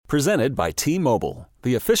Presented by T-Mobile,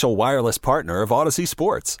 the official wireless partner of Odyssey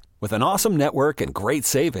Sports. With an awesome network and great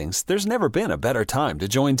savings, there's never been a better time to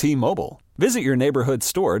join T-Mobile. Visit your neighborhood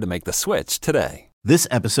store to make the switch today. This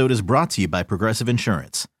episode is brought to you by Progressive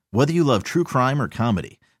Insurance. Whether you love true crime or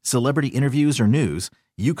comedy, celebrity interviews or news,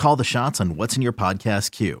 you call the shots on what's in your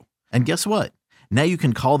podcast queue. And guess what? Now you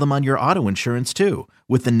can call them on your auto insurance too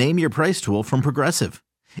with the Name Your Price tool from Progressive.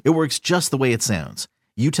 It works just the way it sounds.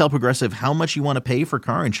 You tell Progressive how much you want to pay for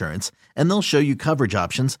car insurance, and they'll show you coverage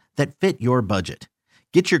options that fit your budget.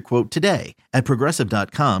 Get your quote today at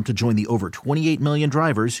Progressive.com to join the over 28 million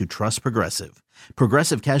drivers who trust Progressive.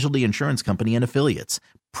 Progressive Casualty Insurance Company and Affiliates.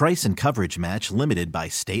 Price and coverage match limited by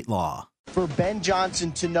state law. For Ben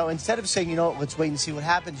Johnson to know, instead of saying, you know what, let's wait and see what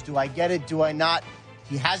happens. Do I get it? Do I not?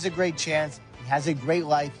 He has a great chance. He has a great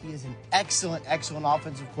life. He is an excellent, excellent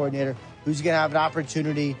offensive coordinator who's going to have an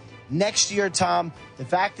opportunity next year, Tom. The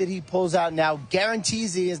fact that he pulls out now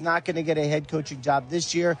guarantees he is not going to get a head coaching job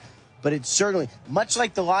this year, but it's certainly, much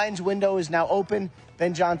like the Lions window is now open,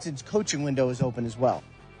 Ben Johnson's coaching window is open as well.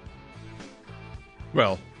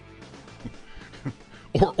 Well,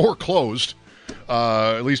 or closed,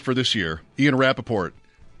 at least for this year. Ian Rappaport.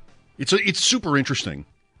 It's super interesting.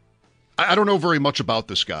 I don't know very much about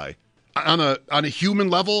this guy. On a human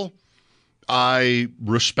level, I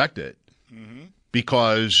respect it.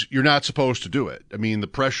 Because you're not supposed to do it. I mean, the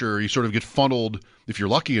pressure, you sort of get funneled, if you're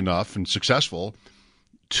lucky enough and successful,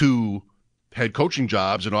 to head coaching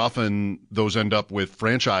jobs, and often those end up with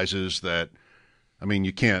franchises that, I mean,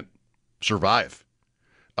 you can't survive.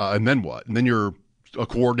 And then what? And then you're a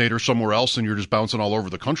coordinator somewhere else, and you're just bouncing all over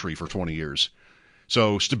the country for 20 years.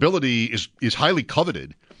 So stability is highly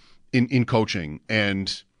coveted in coaching,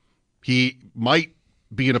 and he might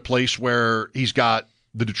be in a place where he's got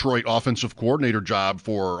the Detroit offensive coordinator job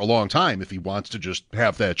for a long time if he wants to just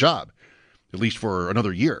have that job, at least for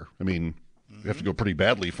another year. I mean, you have to go pretty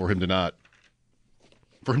badly for him to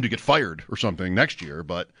get fired or something next year.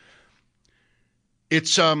 But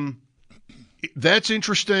it's that's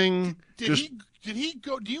interesting. Did he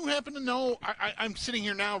go? Do you happen to know? I'm sitting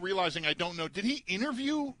here now realizing I don't know. Did he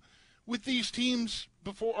interview with these teams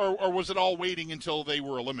before, or was it all waiting until they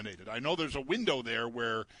were eliminated? I know there's a window there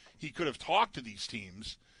where he could have talked to these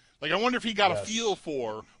teams. Like, I wonder if he got a feel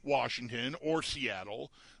for Washington or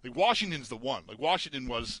Seattle. Like, Washington's the one. Like, Washington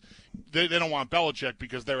was, they don't want Belichick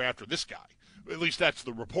because they're after this guy. At least that's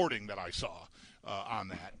the reporting that I saw on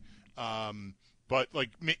that. But, like,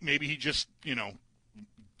 maybe he just,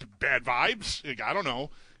 bad vibes. Like, I don't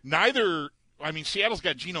know. Seattle's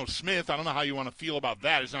got Geno Smith. I don't know how you want to feel about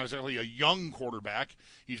that. He's not exactly a young quarterback.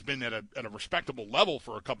 He's been at a respectable level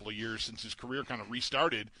for a couple of years since his career kind of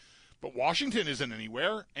restarted. But Washington isn't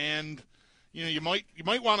anywhere, and you might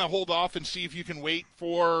want to hold off and see if you can wait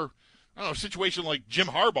for, I don't know, a situation like Jim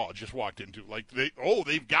Harbaugh just walked into. Like,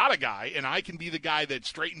 they've got a guy, and I can be the guy that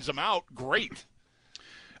straightens them out. Great.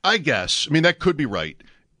 I guess. I mean, that could be right.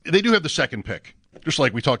 They do have the second pick. Just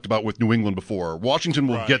like we talked about with New England before, Washington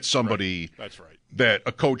will get somebody That's right. that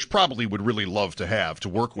a coach probably would really love to have to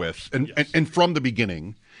work with, and from the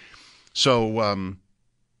beginning. So,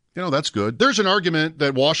 that's good. There's an argument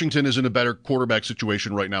that Washington is in a better quarterback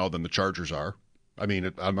situation right now than the Chargers are. I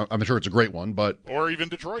mean, I'm sure it's a great one, but or even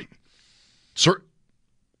Detroit.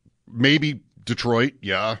 Maybe Detroit,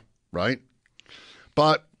 yeah, right.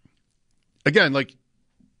 But again, like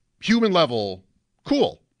human level,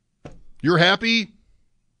 cool. You're happy,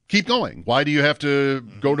 keep going. Why do you have to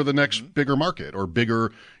go to the next bigger market or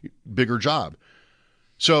bigger job?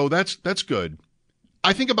 So that's good.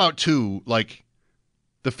 I think about, too, like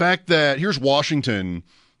the fact that here's Washington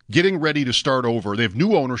getting ready to start over. They have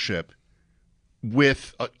new ownership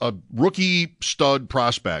with a rookie stud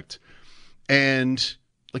prospect. And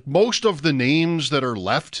like most of the names that are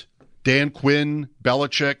left, Dan Quinn,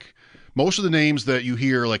 Belichick, most of the names that you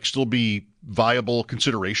hear like still be viable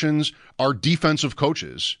considerations are defensive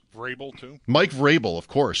coaches. Vrabel, too. Mike Vrabel, of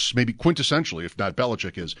course, maybe quintessentially, if not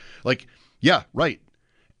Belichick is. Like, yeah, right.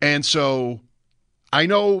 And so I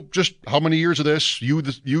know just how many years of this, you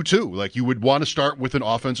too, like you would want to start with an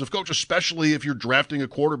offensive coach, especially if you're drafting a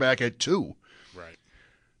quarterback at 2. Right.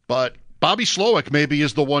 But Bobby Slowick maybe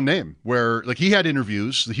is the one name where like he had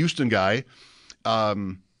interviews, the Houston guy,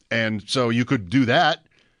 and so you could do that.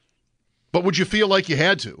 But would you feel like you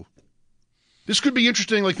had to? This could be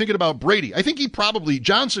interesting, like thinking about Brady. I think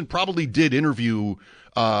Johnson probably did interview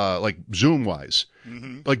like Zoom-wise.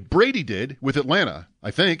 Mm-hmm. Like Brady did with Atlanta,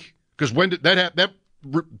 I think, because when did that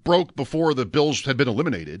broke before the Bills had been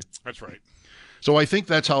eliminated. That's right. So I think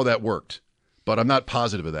that's how that worked, but I'm not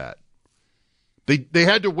positive of that. They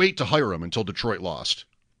had to wait to hire him until Detroit lost.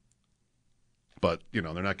 but they're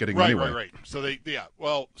not getting him anyway. Right.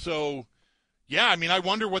 So I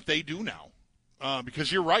wonder what they do now,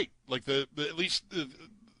 because you're right. Like at least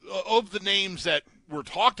of the names that were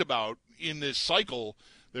talked about in this cycle,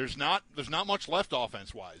 there's not much left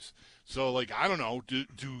offense-wise. So, I don't know, do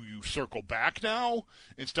you circle back now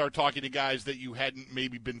and start talking to guys that you hadn't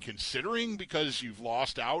maybe been considering because you've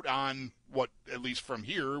lost out on what, at least from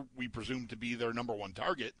here, we presume to be their number one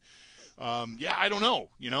target? I don't know.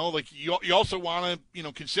 You also want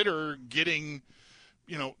to, consider getting,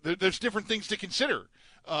 there's different things to consider.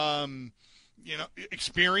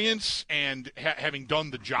 Experience and having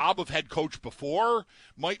done the job of head coach before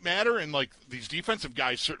might matter. And these defensive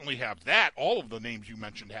guys certainly have that. All of the names you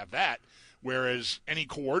mentioned have that. Whereas any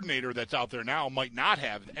coordinator that's out there now might not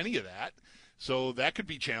have any of that. So that could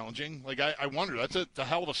be challenging. I wonder, that's a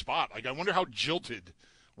hell of a spot. I wonder how jilted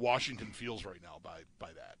Washington feels right now by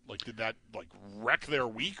that. Did that wreck their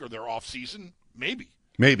week or their off season? Maybe.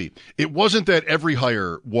 It wasn't that every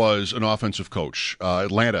hire was an offensive coach.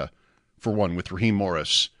 Atlanta, for one, with Raheem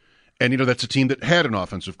Morris. And, that's a team that had an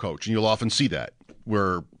offensive coach, and you'll often see that,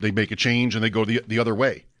 where they make a change and they go the other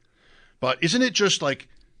way. But isn't it just,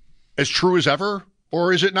 as true as ever,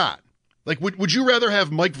 or is it not? Would you rather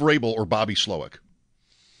have Mike Vrabel or Bobby Slowick?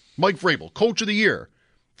 Mike Vrabel, coach of the year,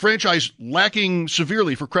 franchise lacking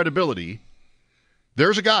severely for credibility.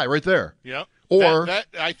 There's a guy right there. Yep. Or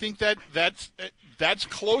I think that's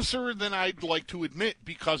closer than I'd like to admit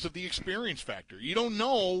because of the experience factor. You don't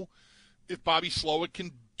know if Bobby Slowick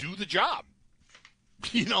can do the job.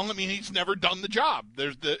 He's never done the job.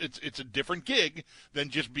 It's a different gig than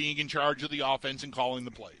just being in charge of the offense and calling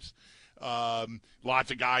the plays.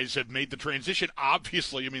 Lots of guys have made the transition.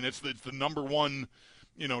 Obviously, it's the number one,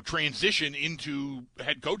 transition into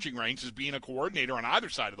head coaching ranks is being a coordinator on either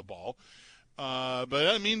side of the ball. But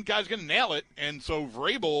guy's going to nail it. And so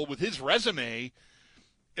Vrabel, with his resume,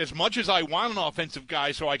 as much as I want an offensive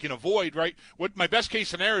guy so I can avoid, right, what my best case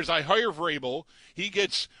scenario is I hire Vrabel, he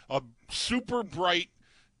gets a super bright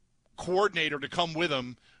coordinator to come with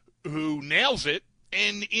him who nails it,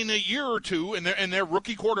 and in a year or two, and their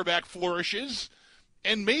rookie quarterback flourishes,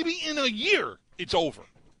 and maybe in a year it's over.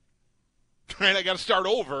 Right, I got to start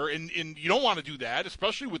over, and you don't want to do that,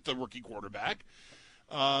 especially with the rookie quarterback.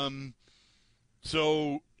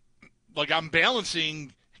 So, I'm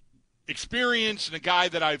balancing experience and a guy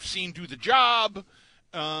that I've seen do the job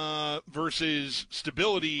versus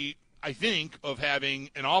stability, I think, of having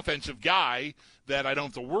an offensive guy that I don't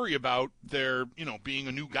have to worry about there, being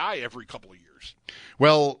a new guy every couple of years.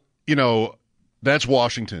 Well, that's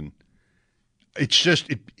Washington. It's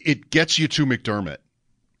just, it gets you to McDermott.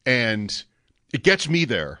 And it gets me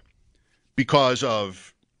there because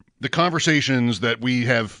of the conversations that we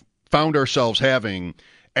have found ourselves having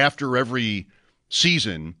after every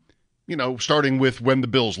season, starting with when the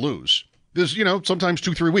Bills lose. There's, sometimes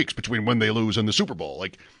 2-3 weeks between when they lose and the Super Bowl,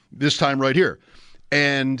 like this time right here.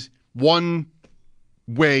 And one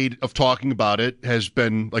way of talking about it has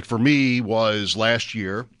been, for me, was last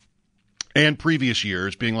year and previous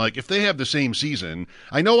years being if they have the same season,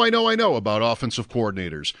 I know about offensive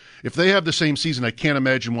coordinators. If they have the same season, I can't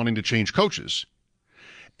imagine wanting to change coaches.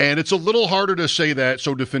 And it's a little harder to say that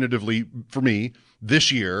so definitively for me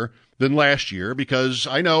this year than last year because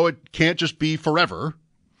I know it can't just be forever.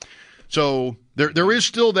 So there is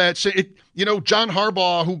still that. John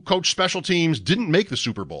Harbaugh, who coached special teams, didn't make the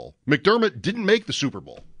Super Bowl. McDermott didn't make the Super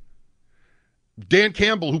Bowl. Dan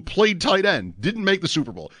Campbell, who played tight end, didn't make the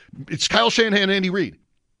Super Bowl. It's Kyle Shanahan and Andy Reid.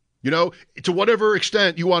 To whatever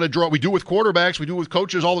extent you want to draw, we do with quarterbacks, we do with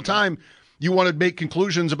coaches all the time. You want to make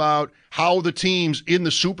conclusions about how the teams in the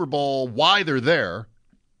Super Bowl, why they're there.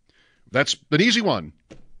 That's an easy one.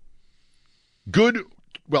 Good.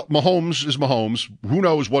 Well, Mahomes is Mahomes. Who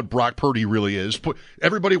knows what Brock Purdy really is?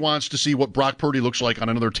 Everybody wants to see what Brock Purdy looks like on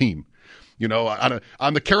another team.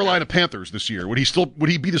 On the Carolina Panthers this year, would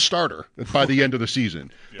he be the starter by the end of the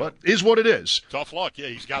season? Yeah. But is what it is. Tough luck. Yeah,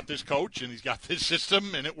 he's got this coach and he's got this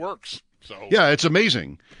system and it works. So yeah, it's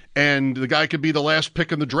amazing. And the guy could be the last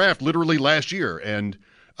pick in the draft, literally last year, and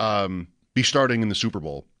be starting in the Super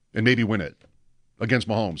Bowl and maybe win it against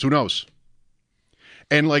Mahomes. Who knows?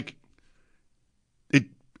 And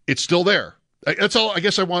it's still there. That's all. I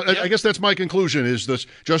guess I want. Yeah. I guess that's my conclusion. Is this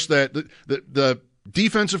just that the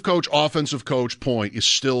defensive coach, offensive coach point is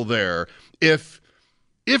still there. If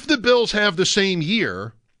the Bills have the same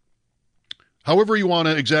year, however you want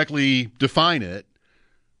to exactly define it,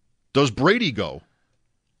 does Brady go?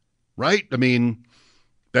 Right?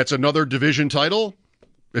 That's another division title.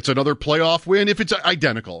 It's another playoff win. If it's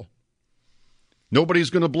identical, nobody's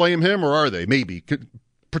going to blame him, or are they? Maybe.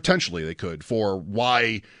 Potentially they could for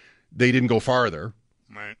why they didn't go farther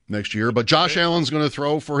right. next year. But Josh Allen's going to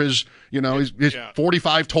throw for his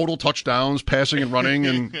 45 total touchdowns, passing and running,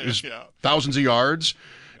 and his thousands of yards,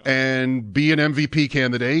 and be an MVP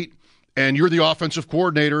candidate. And you're the offensive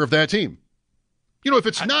coordinator of that team. If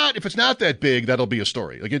it's not that big, that'll be a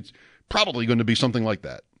story. Like, it's probably going to be something like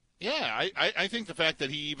that. Yeah, I think the fact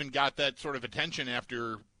that he even got that sort of attention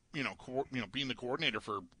after being the coordinator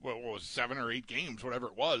for what was 7 or 8 games, whatever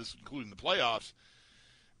it was, including the playoffs,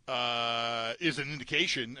 is an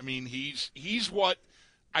indication. I mean, he's what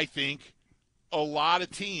I think a lot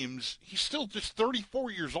of teams. He's still just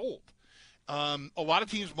 34 years old. A lot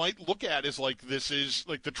of teams might look at as like this is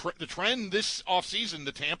like the trend this offseason.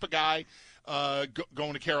 The Tampa guy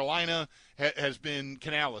going to Carolina has been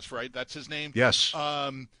Canales, right? That's his name. Yes.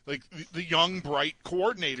 Like the young, bright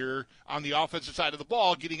coordinator on the offensive side of the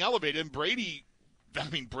ball getting elevated. And Brady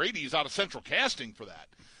is out of central casting for that.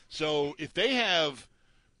 So if they have,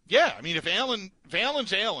 if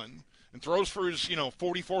Allen's Allen and throws for his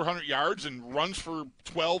 4,400 yards and runs for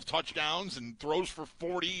 12 touchdowns and throws for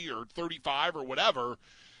 40 or 35 or whatever,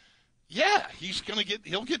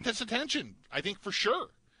 he'll get this attention, I think, for sure.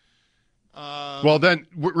 Well, then,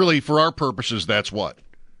 really, for our purposes, that's what.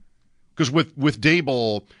 Because with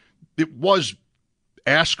Daboll, it was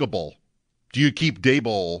askable. Do you keep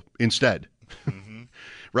Daboll instead? Mm-hmm.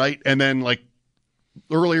 Right? And then, like,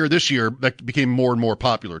 earlier this year, that became more and more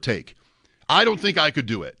popular take. I don't think I could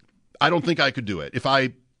do it. If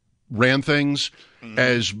I ran things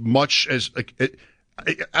as much as, like,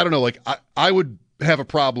 I don't know, like, I would have a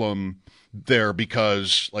problem there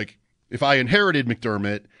because, like, if I inherited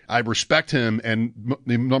McDermott, I respect him and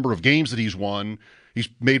the number of games that he's won. He's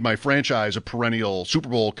made my franchise a perennial Super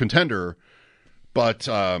Bowl contender. But,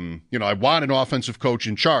 I want an offensive coach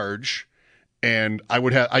in charge, and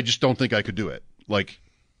I just don't think I could do it. Like,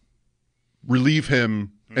 relieve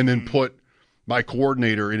him and then put my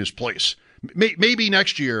coordinator in his place. Maybe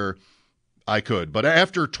next year I could, but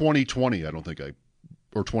after 2020, I don't think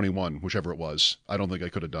or 21, whichever it was, I don't think I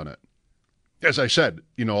could have done it. As I said,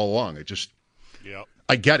 all along,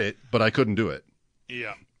 I get it, but I couldn't do it.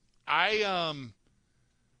 Yeah. I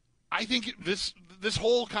think this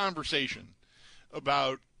whole conversation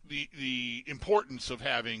about the importance of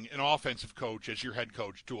having an offensive coach as your head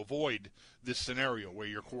coach to avoid this scenario where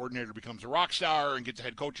your coordinator becomes a rock star and gets a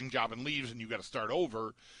head coaching job and leaves and you got to start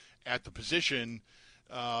over at the position,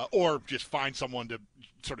 or just find someone to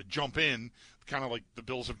sort of jump in, kind of like the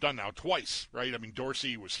Bills have done now twice, right? I mean,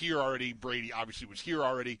 Dorsey was here already. Brady obviously was here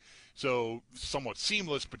already. So somewhat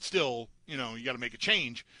seamless, but still, you got to make a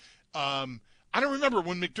change. I don't remember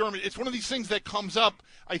when McDermott, it's one of these things that comes up,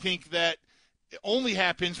 I think, that only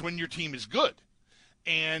happens when your team is good.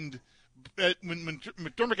 And when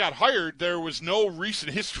McDermott got hired, there was no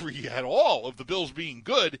recent history at all of the Bills being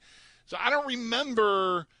good. So I don't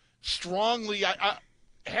remember strongly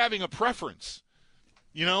having a preference,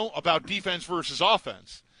 about defense versus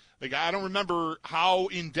offense. Like, I don't remember how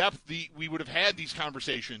in-depth we would have had these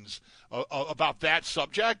conversations about that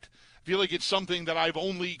subject. I feel like it's something that I've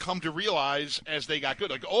only come to realize as they got good.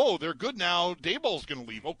 Like, oh, they're good now. Daboll's going to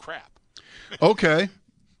leave. Oh, crap. Okay.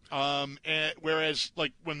 And whereas,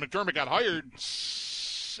 like, when McDermott got hired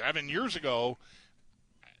 7 years ago,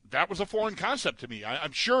 that was a foreign concept to me.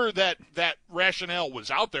 I'm sure that rationale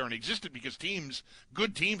was out there and existed because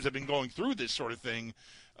good teams have been going through this sort of thing,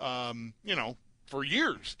 for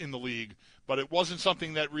years in the league, but it wasn't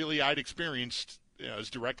something that really I'd experienced as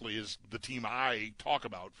directly as the team I talk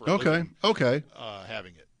about for a living,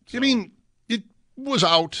 having it. So, I mean, it was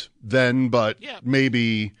out then, but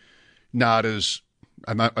maybe not as,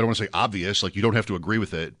 I don't want to say obvious, like you don't have to agree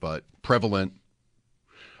with it, but prevalent.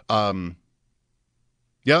 It's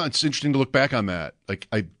interesting to look back on that. Like,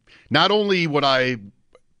 not only would I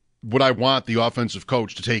want the offensive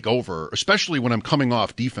coach to take over, especially when I'm coming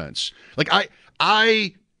off defense. Like,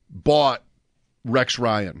 I bought Rex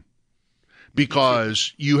Ryan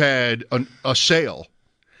because you had a sale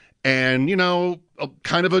and,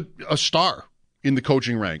 kind of a star in the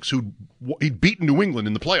coaching ranks he'd beaten New England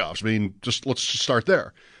in the playoffs. I mean, let's just start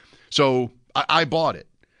there. So I bought it.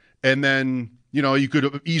 And then, you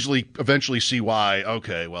could easily eventually see why,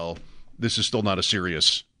 okay, well, this is still not a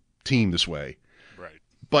serious team this way. Right.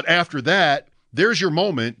 But after that, there's your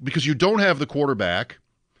moment because you don't have the quarterback.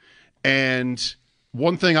 And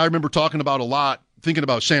one thing I remember talking about a lot, thinking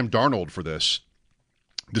about Sam Darnold for this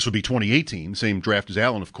would be 2018, same draft as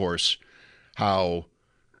Allen, of course, and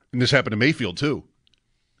this happened to Mayfield too.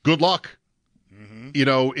 Good luck.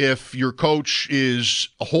 Mm-hmm. If your coach is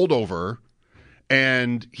a holdover,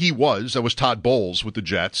 and that was Todd Bowles with the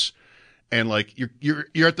Jets, and like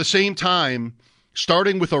you're at the same time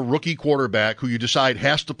starting with a rookie quarterback who you decide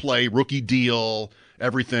has to play, rookie deal,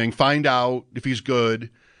 everything, find out if he's good,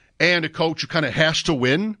 and a coach who kind of has to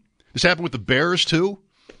win. This happened with the Bears, too.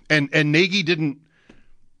 And Nagy didn't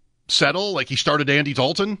settle. Like, he started Andy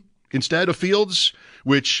Dalton instead of Fields,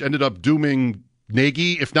 which ended up dooming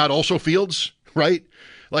Nagy, if not also Fields, right?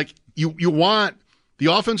 Like, you want the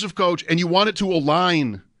offensive coach, and you want it to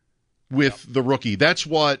align with the rookie. That's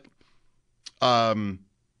what that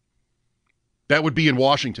would be in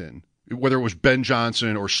Washington, whether it was Ben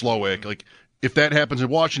Johnson or Slowick. Like, if that happens in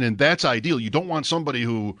Washington, that's ideal. You don't want somebody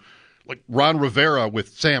who, like Ron Rivera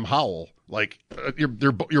with Sam Howell, like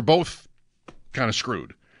you're both kind of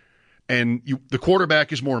screwed. And the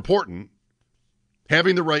quarterback is more important.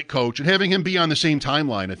 Having the right coach and having him be on the same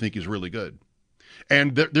timeline, I think, is really good.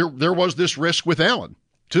 And there was this risk with Allen,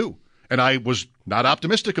 too. And I was not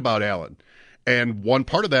optimistic about Allen. And one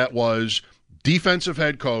part of that was defensive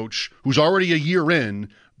head coach who's already a year in.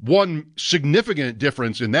 One significant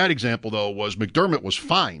difference in that example, though, was McDermott was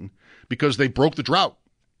fine because they broke the drought.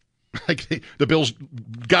 Like the Bills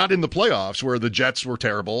got in the playoffs where the Jets were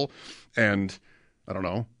terrible and, I don't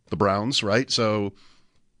know, the Browns, right? So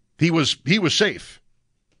he was safe.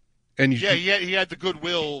 And he had the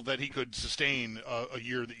goodwill that he could sustain a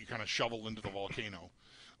year that you kind of shovel into the volcano,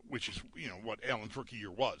 which is, what Allen's rookie year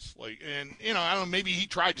was. Like, and, I don't know, maybe he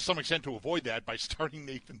tried to some extent to avoid that by starting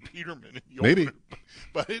Nathan Peterman in the opener.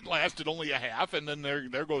 But it lasted only a half, and then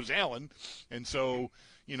there goes Allen. And so,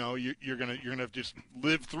 you're gonna just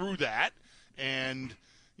live through that, and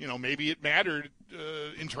maybe it mattered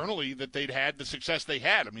internally that they'd had the success they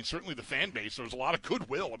had. I mean, certainly the fan base, there was a lot of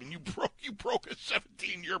goodwill. I mean, you broke a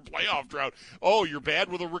 17-year playoff drought. Oh, you're bad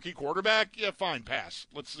with a rookie quarterback? Yeah, fine, pass.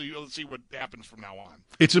 Let's see what happens from now on.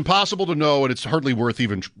 It's impossible to know, and it's hardly worth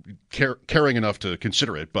even caring enough to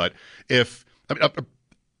consider it. But if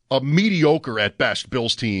a mediocre at best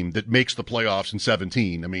Bills team that makes the playoffs in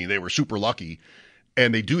 17, I mean, they were super lucky.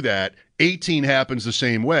 And they do that. 18 happens the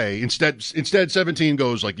same way. Instead 17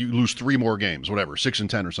 goes like you lose 3 more games, whatever, 6 and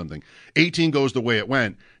 10 or something. 18 goes the way it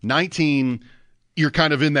went. 19, you're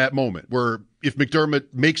kind of in that moment where if McDermott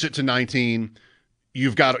makes it to 19,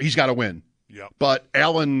 he's got to win. Yep. But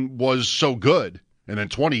Allen was so good, and then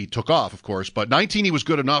 20 took off, of course. But 19, he was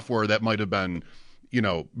good enough where that might have been,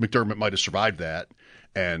 McDermott might have survived that,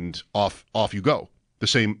 and off you go the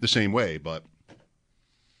same way, but.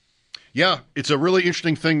 Yeah, it's a really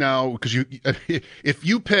interesting thing now because if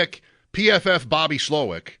you pick PFF Bobby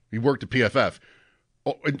Slowick, he worked at PFF,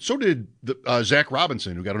 and so did Zach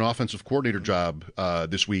Robinson, who got an offensive coordinator job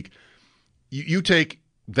this week. You take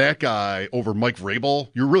that guy over Mike Vrabel,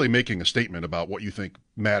 you're really making a statement about what you think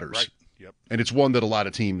matters. Right. Yep. And it's one that a lot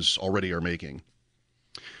of teams already are making.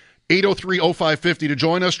 803-0550 to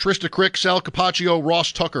join us. Trista Crick, Sal Capaccio,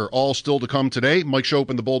 Ross Tucker, all still to come today. Mike Shope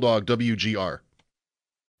and the Bulldog, WGR.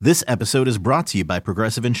 This episode is brought to you by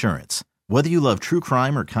Progressive Insurance. Whether you love true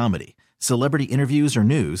crime or comedy, celebrity interviews or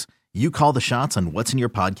news, you call the shots on what's in your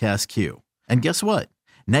podcast queue. And guess what?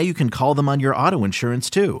 Now you can call them on your auto insurance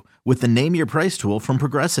too with the Name Your Price tool from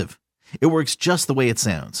Progressive. It works just the way it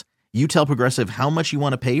sounds. You tell Progressive how much you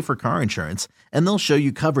want to pay for car insurance, and they'll show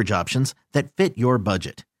you coverage options that fit your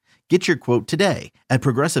budget. Get your quote today at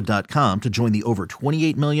Progressive.com to join the over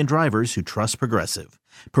 28 million drivers who trust Progressive.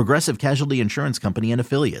 Progressive Casualty Insurance Company and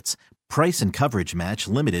Affiliates. Price and coverage match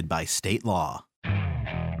limited by state law.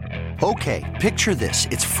 Okay, picture this.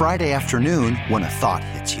 It's Friday afternoon when a thought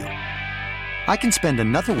hits you. I can spend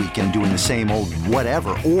another weekend doing the same old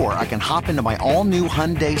whatever, or I can hop into my all-new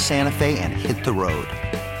Hyundai Santa Fe and hit the road.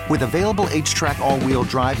 With available H-Track all-wheel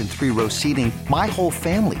drive and 3-row seating, my whole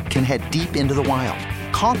family can head deep into the wild.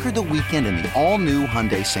 Conquer the weekend in the all-new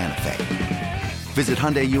Hyundai Santa Fe. Visit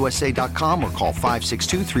HyundaiUSA.com or call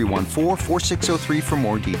 562-314-4603 for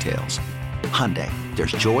more details. Hyundai,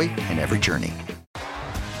 there's joy in every journey.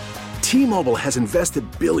 T-Mobile has invested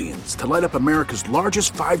billions to light up America's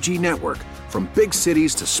largest 5G network, from big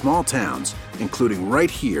cities to small towns, including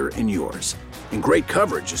right here in yours. And great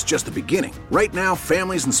coverage is just the beginning. Right now,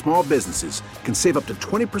 families and small businesses can save up to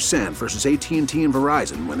 20% versus AT&T and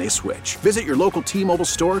Verizon when they switch. Visit your local T-Mobile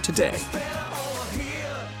store today.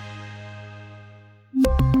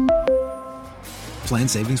 Plan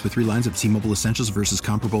savings with 3 lines of T-Mobile Essentials versus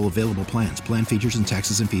comparable available plans. Plan features and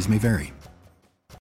taxes and fees may vary.